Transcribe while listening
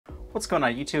What's going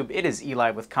on YouTube? It is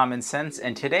Eli with Common Sense,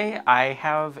 and today I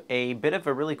have a bit of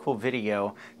a really cool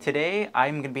video. Today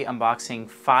I'm going to be unboxing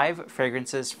 5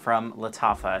 fragrances from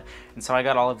Lattafa. And so I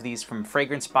got all of these from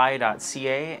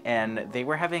fragrancebuy.ca, and they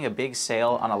were having a big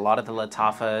sale on a lot of the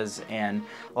Lattafas and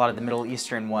a lot of the Middle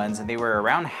Eastern ones, and they were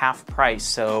around half price.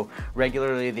 So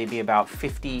regularly they'd be about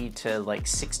 $50 to like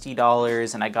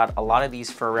 $60, and I got a lot of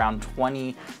these for around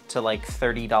 $20 to like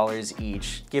 $30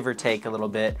 each, give or take a little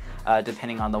bit,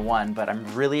 depending on the one. But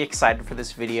I'm really excited for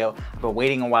this video. I've been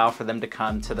waiting a while for them to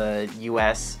come to the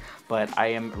US, but I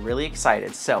am really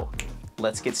excited. So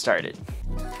let's get started.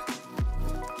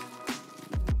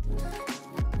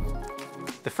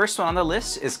 The first one on the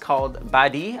list is called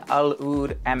Bade'e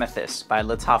Al-Oud Amethyst by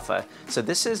Lattafa. So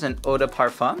this is an eau de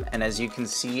parfum, and as you can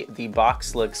see, the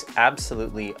box looks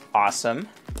absolutely awesome.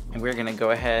 And we're gonna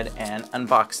go ahead and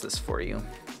unbox this for you.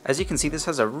 As you can see, this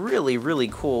has a really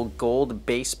cool gold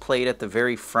base plate at the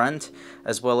very front,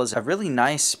 as well as a really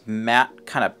nice matte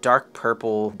kind of dark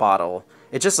purple bottle.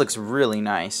 It just looks really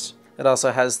nice. It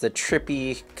also has the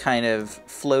trippy kind of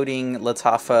floating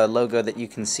Lattafa logo that you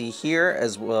can see here,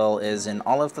 as well as in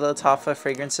all of the Lattafa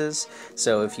fragrances.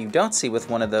 So if you don't see with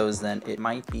one of those, then it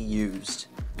might be used.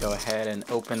 Go ahead and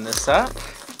open this up.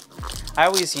 I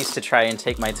always used to try and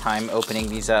take my time opening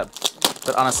these up,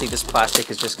 but honestly this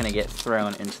plastic is just going to get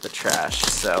thrown into the trash,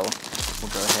 so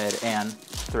we'll go ahead and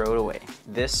throw it away.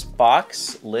 This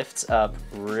box lifts up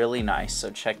really nice,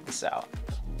 so check this out.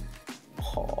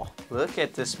 Oh, look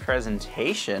at this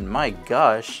presentation, my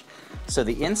gosh. So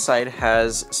the inside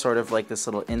has sort of like this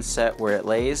little inset where it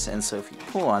lays, and so if you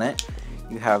pull on it,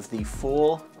 you have the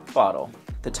full bottle.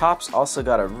 The top's also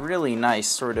got a really nice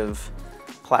sort of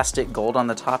plastic gold on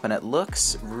the top, and it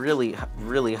looks really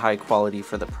high quality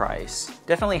for the price.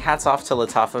 Definitely hats off to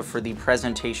Lattafa for the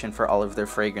presentation for all of their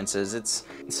fragrances.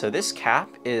 So this cap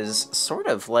is sort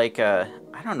of like a,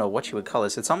 I don't know what you would call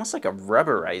this. It's almost like a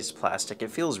rubberized plastic.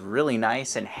 It feels really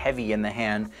nice and heavy in the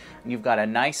hand. You've got a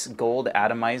nice gold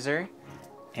atomizer,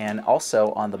 and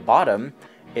also on the bottom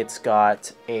it's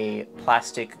got a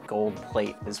plastic gold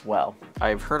plate as well.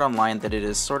 I've heard online that it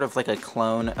is sort of like a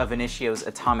clone of Initio's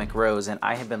Atomic Rose, and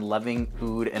I have been loving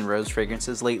oud and rose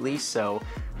fragrances lately, so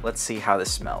let's see how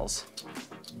this smells.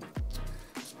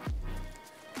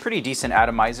 Pretty decent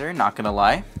atomizer, not gonna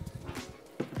lie.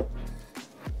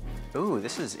 Ooh,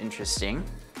 this is interesting.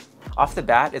 Off the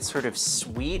bat, it's sort of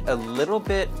sweet, a little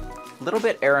bit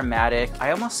aromatic.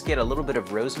 I almost get a little bit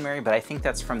of rosemary, but I think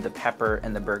that's from the pepper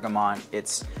and the bergamot.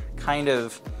 It's kind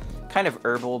of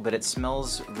herbal, but it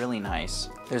smells really nice.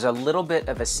 There's a little bit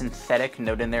of a synthetic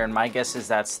note in there, and my guess is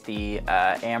that's the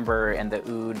amber and the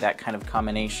oud, that kind of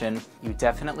combination. You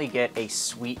definitely get a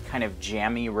sweet kind of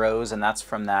jammy rose, and that's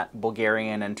from that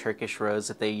Bulgarian and Turkish rose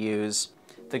that they use.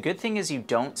 The good thing is you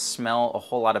don't smell a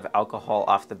whole lot of alcohol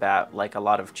off the bat like a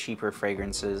lot of cheaper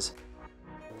fragrances.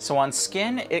 So on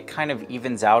skin, it kind of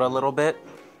evens out a little bit.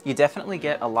 You definitely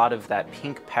get a lot of that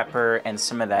pink pepper and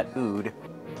some of that oud.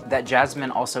 That jasmine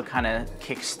also kind of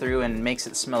kicks through and makes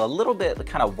it smell a little bit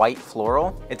kind of white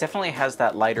floral. It definitely has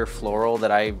that lighter floral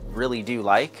that I really do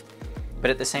like, but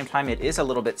at the same time it is a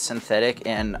little bit synthetic,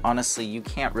 and honestly you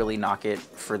can't really knock it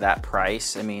for that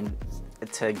price. I mean,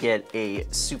 to get a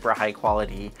super high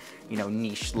quality, you know,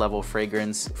 niche level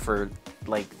fragrance for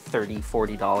like $30,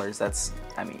 $40, that's,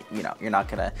 I mean, you know,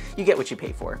 you get what you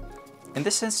pay for. In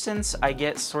this instance, I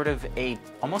get sort of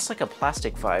almost like a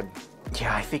plastic vibe.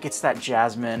 Yeah, I think it's that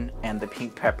jasmine and the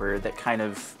pink pepper that kind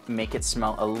of make it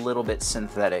smell a little bit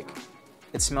synthetic.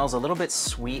 It smells a little bit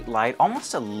sweet, light,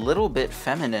 almost a little bit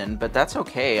feminine, but that's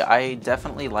okay. I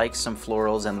definitely like some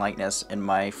florals and lightness in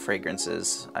my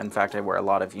fragrances. In fact, I wear a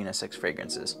lot of unisex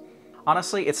fragrances.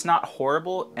 Honestly, it's not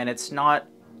horrible and it's not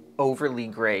overly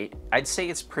great. I'd say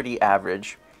it's pretty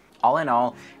average. All in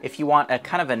all, if you want a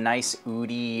kind of a nice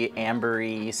oudy,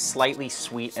 ambery, slightly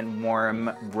sweet and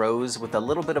warm rose with a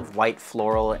little bit of white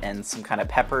floral and some kind of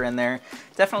pepper in there,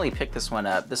 definitely pick this one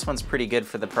up. This one's pretty good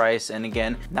for the price, and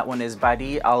again, that one is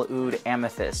Bade'e Al-Oud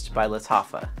Amethyst by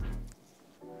Lattafa.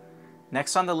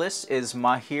 Next on the list is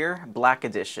Maahir Black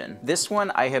Edition. This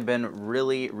one I have been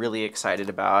really excited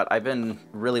about. I've been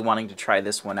really wanting to try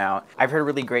this one out. I've heard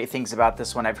really great things about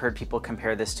this one. I've heard people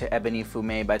compare this to Ebony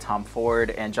Fumé by Tom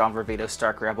Ford and John Varvatos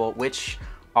Stark Rebel, which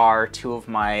are 2 of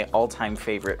my all-time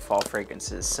favorite fall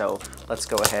fragrances. So let's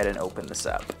go ahead and open this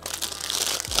up.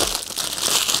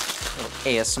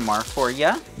 ASMR for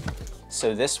ya.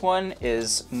 So this one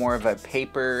is more of a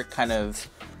paper kind of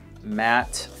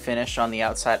matte finish on the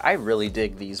outside. I really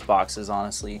dig these boxes,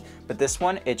 honestly, but this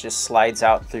one, it just slides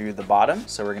out through the bottom,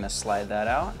 so we're gonna slide that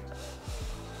out.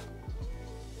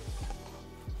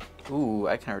 Ooh,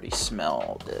 I can already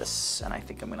smell this, and I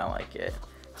think I'm gonna like it.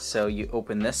 So you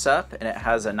open this up, and it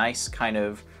has a nice kind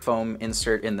of foam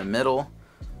insert in the middle.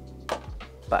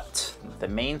 But the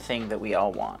main thing that we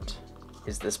all want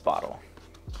is this bottle.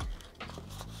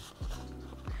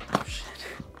 Oh, shit.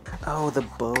 Oh, the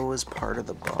bow is part of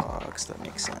the box. That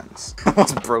makes sense.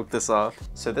 Almost broke this off.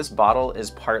 So this bottle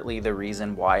is partly the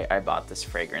reason why I bought this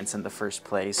fragrance in the first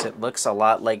place. It looks a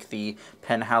lot like the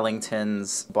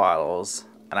Penhallington's bottles,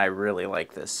 and I really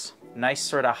like this. Nice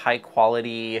sort of high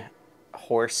quality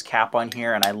horse cap on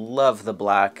here, and I love the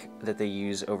black that they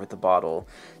use over the bottle.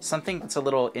 Something that's a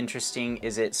little interesting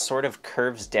is it sort of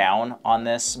curves down on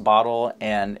this bottle,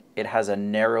 and it has a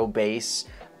narrow base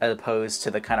as opposed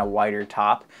to the kind of wider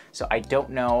top. So I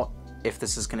don't know if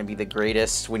this is going to be the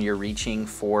greatest when you're reaching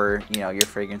for, you know, your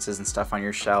fragrances and stuff on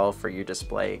your shelf or your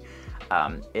display.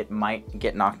 It might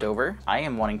get knocked over. I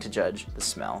am wanting to judge the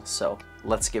smell, so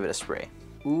let's give it a spray.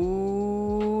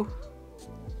 Ooh.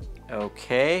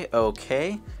 Okay,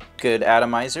 okay. Good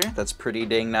atomizer. That's pretty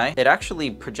dang nice. It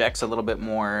actually projects a little bit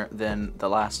more than the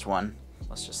last one.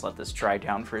 Let's just let this dry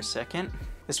down for a second.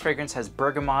 This fragrance has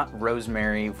bergamot,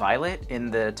 rosemary, violet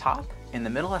in the top. In the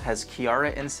middle, it has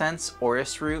Chiara incense,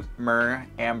 orris root, myrrh,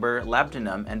 amber,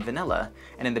 labdanum, and vanilla.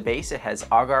 And in the base, it has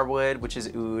agar wood, which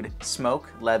is oud, smoke,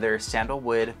 leather,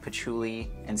 sandalwood, patchouli,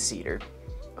 and cedar.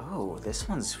 Oh, this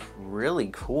one's really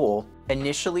cool.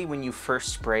 Initially, when you first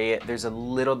spray it, there's a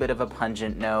little bit of a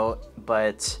pungent note,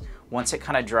 but once it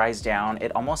kind of dries down,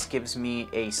 it almost gives me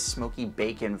a smoky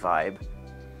bacon vibe.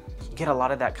 You get a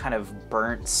lot of that kind of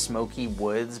burnt, smoky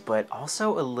woods, but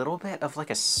also a little bit of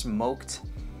like a smoked,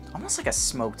 almost like a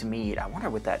smoked meat. I wonder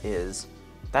what that is.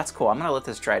 That's cool. I'm gonna let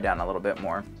this dry down a little bit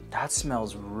more. That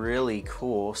smells really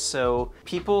cool. So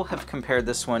people have compared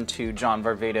this one to John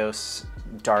Varvatos'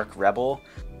 Dark Rebel.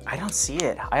 I don't see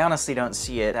it. I honestly don't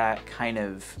see it. That kind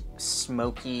of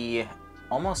smoky,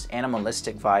 almost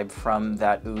animalistic vibe from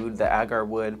that oud, the agar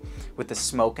wood, with the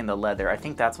smoke and the leather. I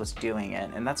think that's what's doing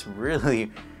it, and that's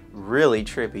really, really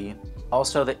trippy.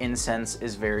 Also, the incense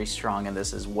is very strong in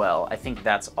this as well. I think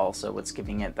that's also what's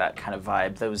giving it that kind of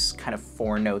vibe, those kind of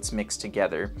four notes mixed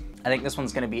together. I think this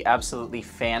one's gonna be absolutely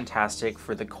fantastic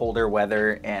for the colder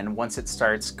weather, and once it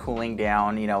starts cooling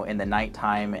down, you know, in the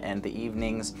nighttime and the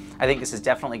evenings, I think this is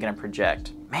definitely gonna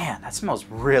project. Man, that smells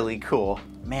really cool.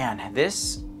 Man,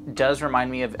 this does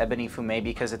remind me of Ebony Fumé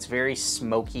because it's very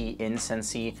smoky,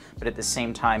 incensey, but at the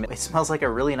same time, it smells like a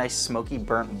really nice smoky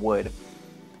burnt wood.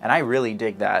 And I really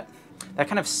dig that. That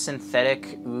kind of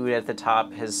synthetic oud at the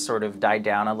top has sort of died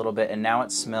down a little bit, and now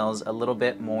it smells a little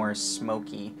bit more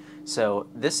smoky. So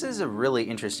this is a really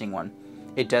interesting one.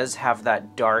 It does have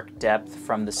that dark depth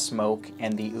from the smoke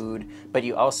and the oud, but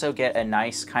you also get a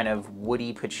nice kind of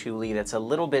woody patchouli that's a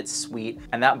little bit sweet,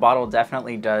 and that bottle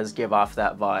definitely does give off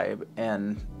that vibe.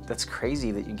 And that's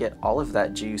crazy that you get all of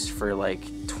that juice for like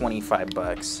 25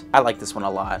 bucks. I like this one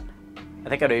a lot. I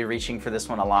think I'd be reaching for this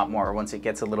one a lot more once it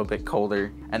gets a little bit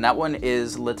colder. And that one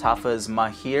is Lattafa's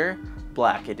Maahir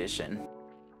Black Edition.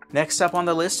 Next up on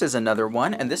the list is another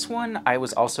one, and this one I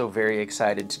was also very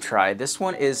excited to try. This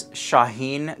one is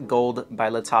Shaheen Gold by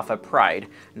Lattafa Pride.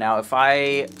 Now, if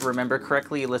I remember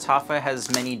correctly, Lattafa has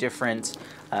many different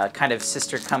kind of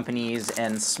sister companies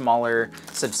and smaller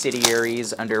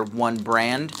subsidiaries under one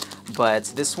brand, but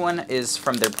this one is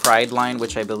from their Pride line,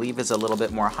 which I believe is a little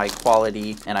bit more high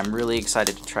quality, and I'm really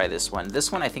excited to try this one.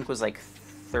 This one I think was like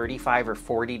 $35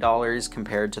 or $40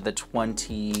 compared to the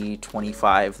 $20,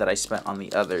 $25 that I spent on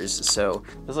the others. So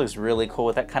this looks really cool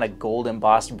with that kind of gold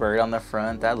embossed bird on the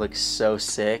front. That looks so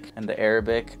sick. And the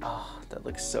Arabic, oh, that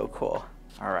looks so cool.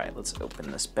 All right, let's open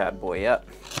this bad boy up.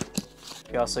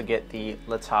 You also get the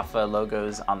Lattafa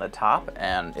logos on the top,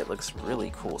 and it looks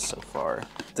really cool so far.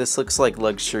 This looks like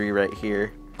luxury right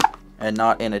here, and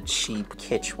not in a cheap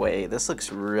kitsch way. This looks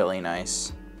really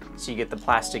nice. So you get the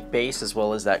plastic base as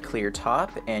well as that clear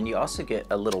top, and you also get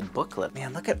a little booklet.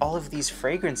 Man, look at all of these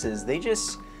fragrances. They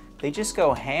just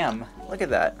go ham. Look at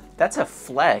that. That's a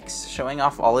flex, showing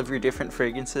off all of your different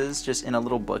fragrances just in a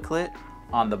little booklet.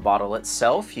 On the bottle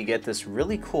itself, you get this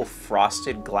really cool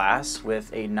frosted glass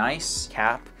with a nice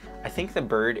cap. I think the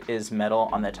bird is metal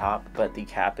on the top, but the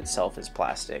cap itself is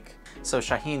plastic. So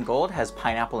Shaheen Gold has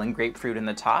pineapple and grapefruit in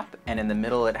the top, and in the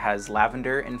middle it has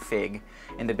lavender and fig.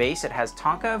 In the base it has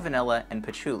tonka, vanilla, and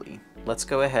patchouli. Let's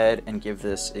go ahead and give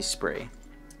this a spray.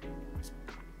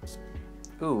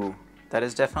 Ooh, that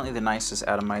is definitely the nicest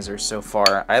atomizer so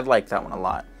far. I like that one a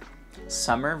lot.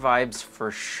 Summer vibes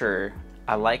for sure.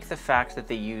 I like the fact that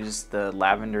they use the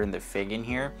lavender and the fig in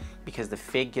here because the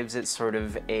fig gives it sort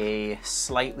of a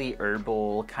slightly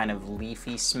herbal kind of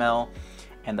leafy smell.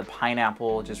 and the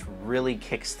pineapple just really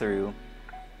kicks through.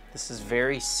 This is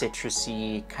very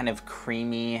citrusy, kind of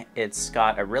creamy. It's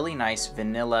got a really nice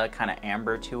vanilla kind of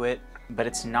amber to it, but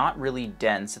it's not really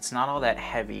dense. It's not all that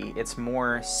heavy. It's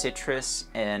more citrus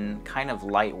and kind of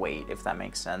lightweight, if that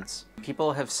makes sense.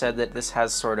 People have said that this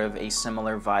has sort of a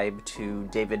similar vibe to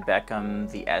David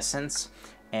Beckham, The Essence,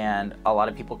 and a lot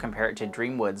of people compare it to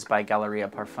Dreamwoods by Galleria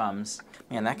Parfums.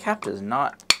 Man, that cap does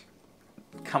not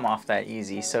come off that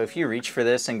easy. So if you reach for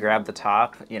this and grab the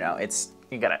top, you know,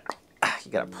 you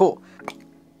gotta pull.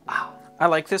 I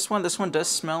like this one. This one does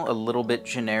smell a little bit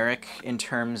generic in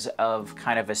terms of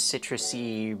kind of a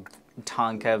citrusy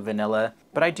tonka vanilla,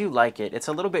 but I do like it. It's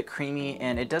a little bit creamy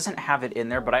and it doesn't have it in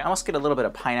there, but I almost get a little bit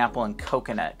of pineapple and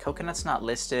coconut. Coconut's not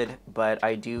listed, but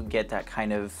I do get that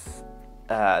kind of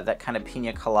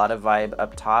pina colada vibe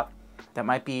up top. That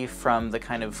might be from the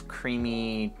kind of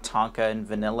creamy tonka and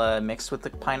vanilla mixed with the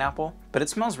pineapple, but it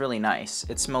smells really nice.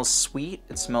 It smells sweet,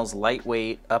 it smells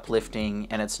lightweight, uplifting,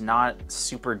 and it's not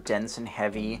super dense and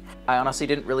heavy. I honestly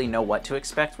didn't really know what to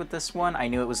expect with this one. I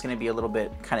knew it was gonna be a little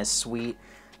bit kind of sweet,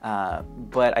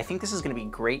 but I think this is gonna be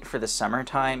great for the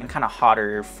summertime and kind of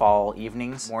hotter fall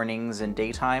evenings, mornings, and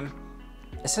daytime.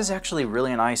 This is actually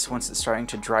really nice once it's starting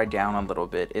to dry down a little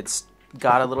bit. It's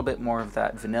got a little bit more of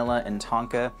that vanilla and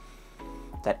tonka.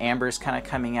 That amber is kind of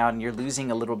coming out and you're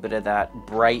losing a little bit of that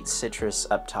bright citrus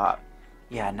up top.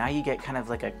 Yeah, now you get kind of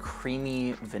like a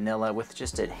creamy vanilla with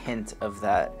just a hint of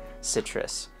that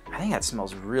citrus. I think that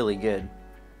smells really good.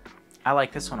 I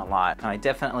like this one a lot. And I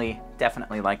definitely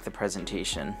like the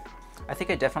presentation. I think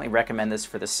I definitely recommend this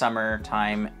for the summer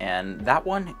time, and that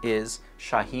one is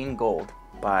Shaheen Gold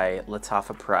by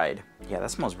Lattafa Pride. Yeah,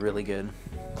 that smells really good.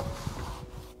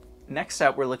 Next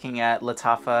up, we're looking at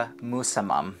Lattafa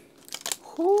Musamam.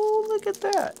 Oh, look at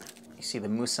that. You see the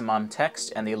Musamam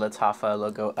text and the Lattafa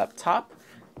logo up top,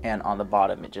 and on the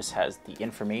bottom it just has the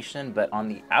information, but on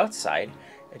the outside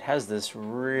it has this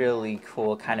really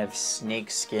cool kind of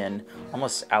snake skin,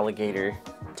 almost alligator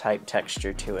type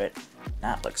texture to it.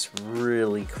 That looks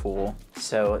really cool.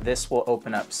 So this will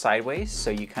open up sideways, so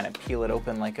you kind of peel it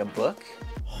open like a book.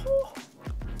 Oh,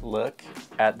 look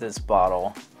at this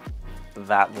bottle.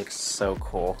 That looks so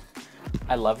cool.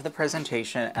 I love the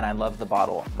presentation and I love the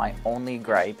bottle. My only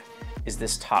gripe is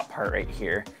this top part right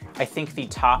here. I think the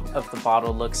top of the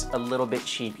bottle looks a little bit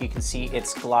cheap. You can see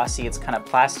it's glossy, it's kind of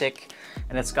plastic,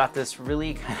 and it's got this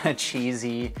really kind of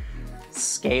cheesy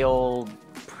scale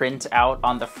print out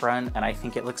on the front, and I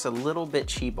think it looks a little bit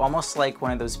cheap, almost like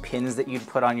one of those pins that you'd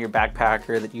put on your backpack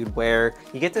or that you'd wear.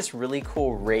 You get this really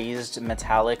cool raised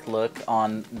metallic look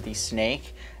on the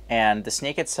snake, and the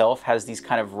snake itself has these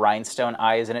kind of rhinestone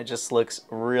eyes, and it just looks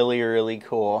really, really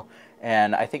cool.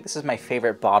 And I think this is my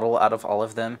favorite bottle out of all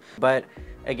of them. But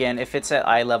again, if it's at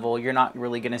eye level, you're not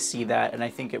really gonna see that, and I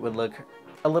think it would look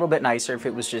a little bit nicer if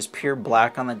it was just pure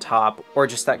black on the top, or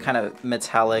just that kind of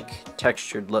metallic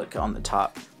textured look on the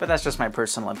top. But that's just my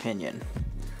personal opinion.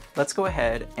 Let's go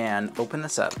ahead and open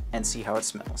this up and see how it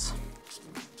smells.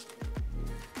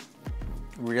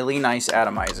 Really nice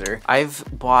atomizer. I've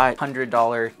bought $100,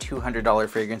 $200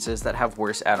 fragrances that have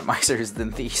worse atomizers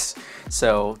than these.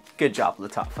 So good job,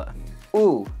 Lattafa.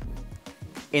 Ooh,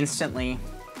 instantly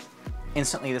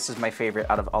this is my favorite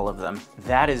out of all of them.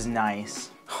 That is nice.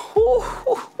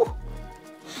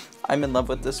 I'm in love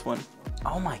with this one.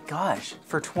 Oh my gosh,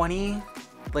 for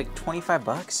 25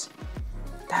 bucks?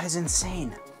 That is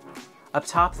insane. Up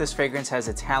top, this fragrance has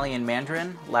Italian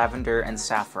mandarin, lavender, and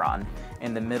saffron.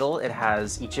 In the middle, it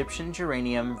has Egyptian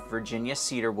geranium, Virginia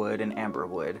cedarwood, and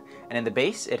amberwood. And in the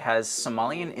base, it has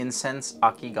Somalian incense,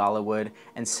 akigala wood,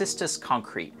 and cistus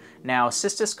concrete. Now,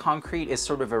 cistus concrete is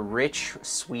sort of a rich,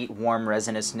 sweet, warm,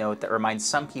 resinous note that reminds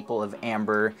some people of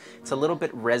amber. It's a little bit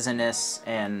resinous,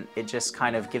 and it just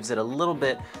kind of gives it a little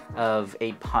bit of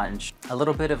a punch. A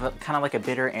little bit of a, kind of like a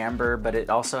bitter amber, but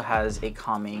it also has a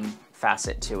calming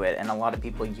facet to it, and a lot of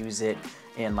people use it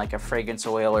in like a fragrance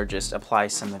oil or just apply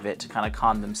some of it to kind of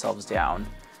calm themselves down.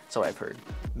 So I've heard.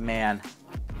 Man,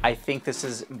 I think this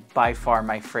is by far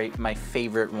my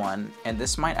favorite one, and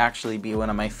this might actually be one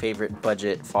of my favorite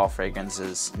budget fall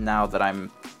fragrances now that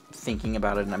I'm thinking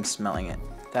about it and I'm smelling it.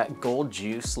 That gold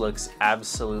juice looks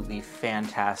absolutely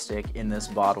fantastic in this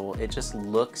bottle. It just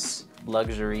looks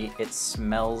luxury. It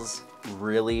smells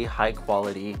really high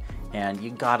quality, and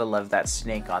you gotta love that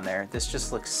snake on there. This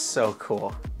just looks so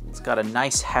cool. It's got a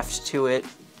nice heft to it.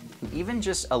 Even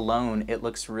just alone, it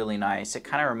looks really nice. It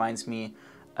kind of reminds me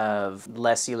of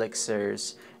Les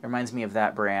Elixirs. It reminds me of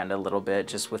that brand a little bit,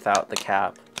 just without the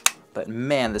cap. But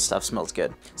man, this stuff smells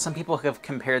good. Some people have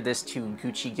compared this to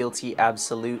Gucci Guilty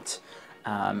Absolute.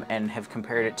 and have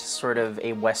compared it to sort of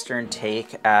a Western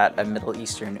take at a Middle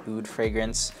Eastern oud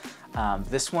fragrance.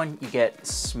 This one, you get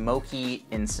smoky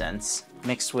incense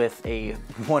mixed with a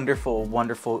wonderful,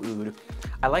 wonderful oud.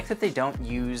 I like that they don't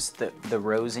use the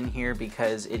rose in here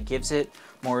because it gives it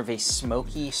more of a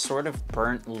smoky, sort of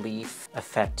burnt leaf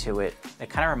effect to it.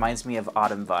 It kind of reminds me of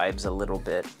autumn vibes a little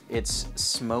bit. It's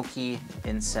smoky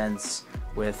incense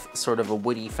with sort of a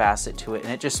woody facet to it,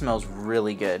 and it just smells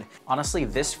really good. Honestly,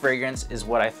 this fragrance is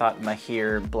what I thought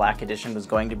Maahir Black Edition was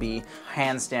going to be.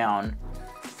 Hands down,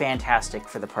 fantastic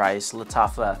for the price.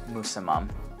 Lattafa Musamam.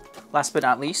 Last but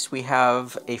not least, we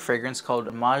have a fragrance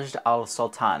called Majd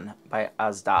al-Sultan by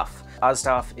Asdaaf.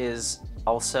 Asdaaf is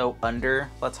also under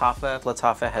Lattafa.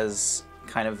 Lattafa has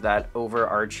kind of that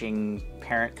overarching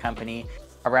parent company.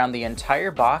 Around the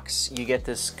entire box, you get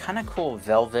this kind of cool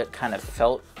velvet kind of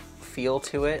felt feel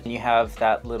to it. And you have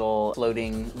that little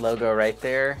floating logo right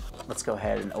there. Let's go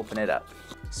ahead and open it up.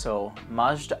 So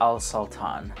Majd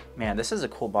al-Sultan. Man, this is a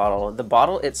cool bottle. The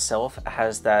bottle itself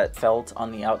has that felt on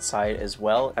the outside as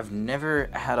well. I've never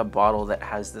had a bottle that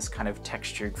has this kind of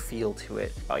textured feel to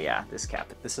it. Oh yeah, this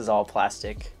cap. This is all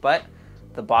plastic, but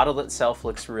the bottle itself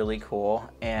looks really cool,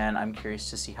 and I'm curious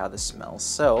to see how this smells.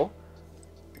 So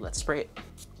let's spray it.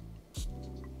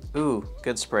 Ooh,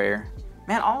 good sprayer.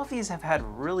 Man, all of these have had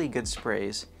really good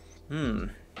sprays.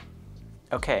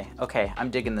 Okay, I'm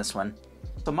digging this one.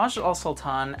 So Majd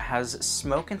al-Sultan has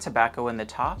smoke and tobacco in the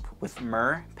top with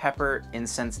myrrh, pepper,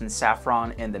 incense, and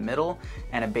saffron in the middle,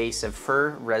 and a base of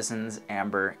fir, resins,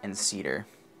 amber, and cedar.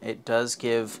 It does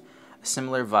give a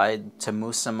similar vibe to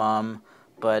Musamam,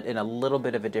 but in a little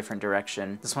bit of a different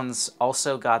direction. This one's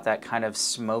also got that kind of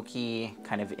smoky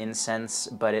kind of incense,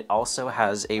 but it also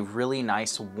has a really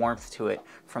nice warmth to it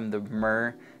from the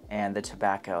myrrh and the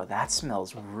tobacco. That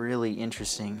smells really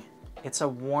interesting. It's a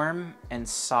warm and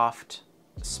soft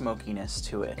smokiness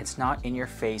to it. It's not in your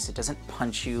face. It doesn't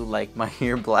punch you like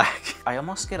Maahir Black. I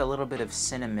almost get a little bit of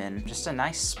cinnamon, just a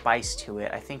nice spice to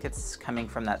it. I think it's coming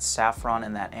from that saffron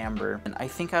and that amber. And I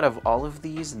think out of all of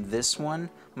these, this one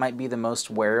might be the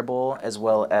most wearable, as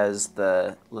well as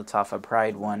the Lattafa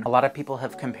Pride one. A lot of people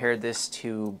have compared this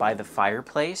to By the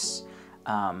Fireplace.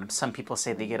 Some people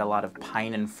say they get a lot of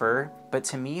pine and fir, but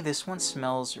to me, this one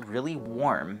smells really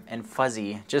warm and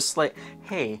fuzzy, just like,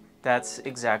 hey, that's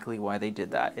exactly why they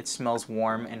did that. It smells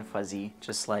warm and fuzzy,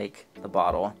 just like the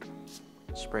bottle.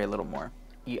 Spray a little more.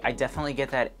 I definitely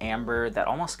get that amber, that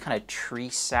almost kind of tree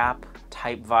sap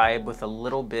type vibe with a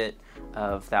little bit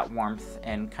of that warmth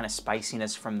and kind of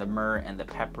spiciness from the myrrh and the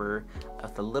pepper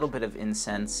with a little bit of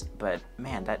incense. But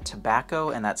man, that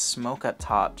tobacco and that smoke up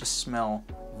top just smell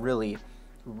really,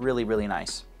 really, really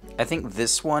nice. I think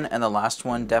this one and the last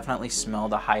one definitely smell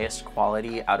the highest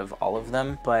quality out of all of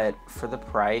them, but for the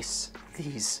price,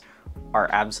 these are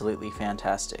absolutely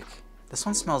fantastic. This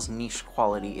one smells niche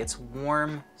quality. It's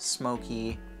warm,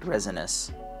 smoky,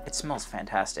 resinous. It smells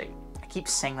fantastic. I keep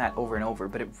saying that over and over,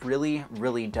 but it really,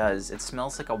 really does. It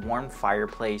smells like a warm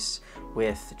fireplace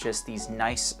with just these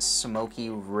nice smoky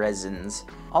resins.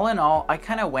 All in all, I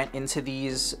kind of went into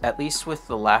these, at least with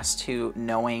the last two,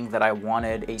 knowing that I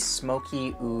wanted a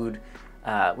smoky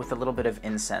oud with a little bit of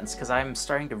incense, because I'm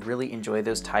starting to really enjoy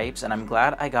those types, and I'm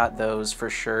glad I got those for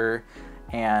sure.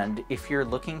 And if you're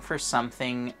looking for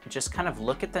something, just kind of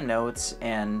look at the notes,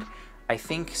 and I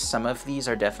think some of these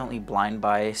are definitely blind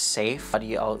buy safe.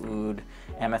 Bade'e al-Oud,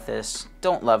 Amethyst,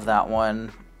 don't love that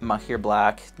one. Maahir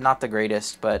Black, not the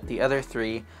greatest, but the other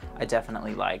three I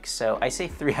definitely like. So I say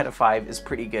 3 out of 5 is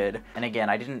pretty good. And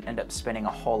again, I didn't end up spending a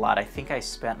whole lot. I think I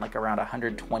spent like around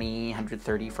 120,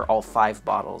 130 for all 5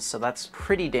 bottles. So that's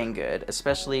pretty dang good,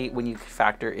 especially when you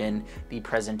factor in the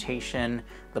presentation,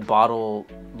 the bottle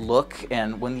look,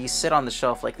 and when these sit on the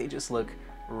shelf, like they just look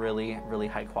really, really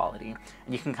high quality.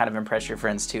 And you can kind of impress your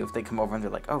friends too if they come over and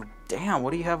they're like, oh damn,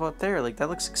 what do you have up there? Like that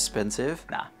looks expensive.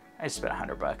 Nah, I just spent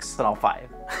 $100 on all 5.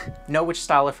 Know which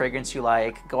style of fragrance you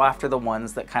like, go after the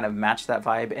ones that kind of match that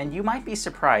vibe, and you might be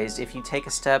surprised if you take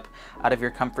a step out of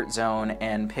your comfort zone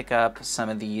and pick up some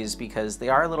of these, because they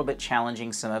are a little bit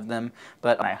challenging, some of them,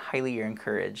 but I highly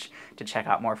encourage to check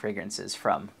out more fragrances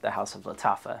from the House of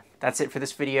Lattafa. That's it for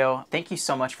this video. Thank you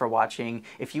so much for watching.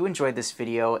 If you enjoyed this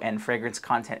video and fragrance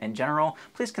content in general,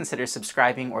 please consider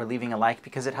subscribing or leaving a like,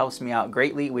 because it helps me out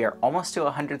greatly. We are almost to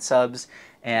 100 subs,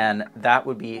 and that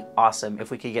would be awesome if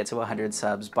we could get to 100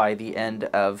 subs by the end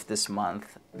of this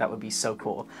month. That would be so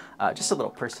cool. Just a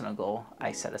little personal goal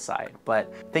I set aside.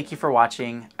 But thank you for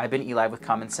watching. I've been Eli with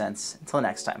Common Sense. Until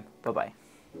next time, bye-bye.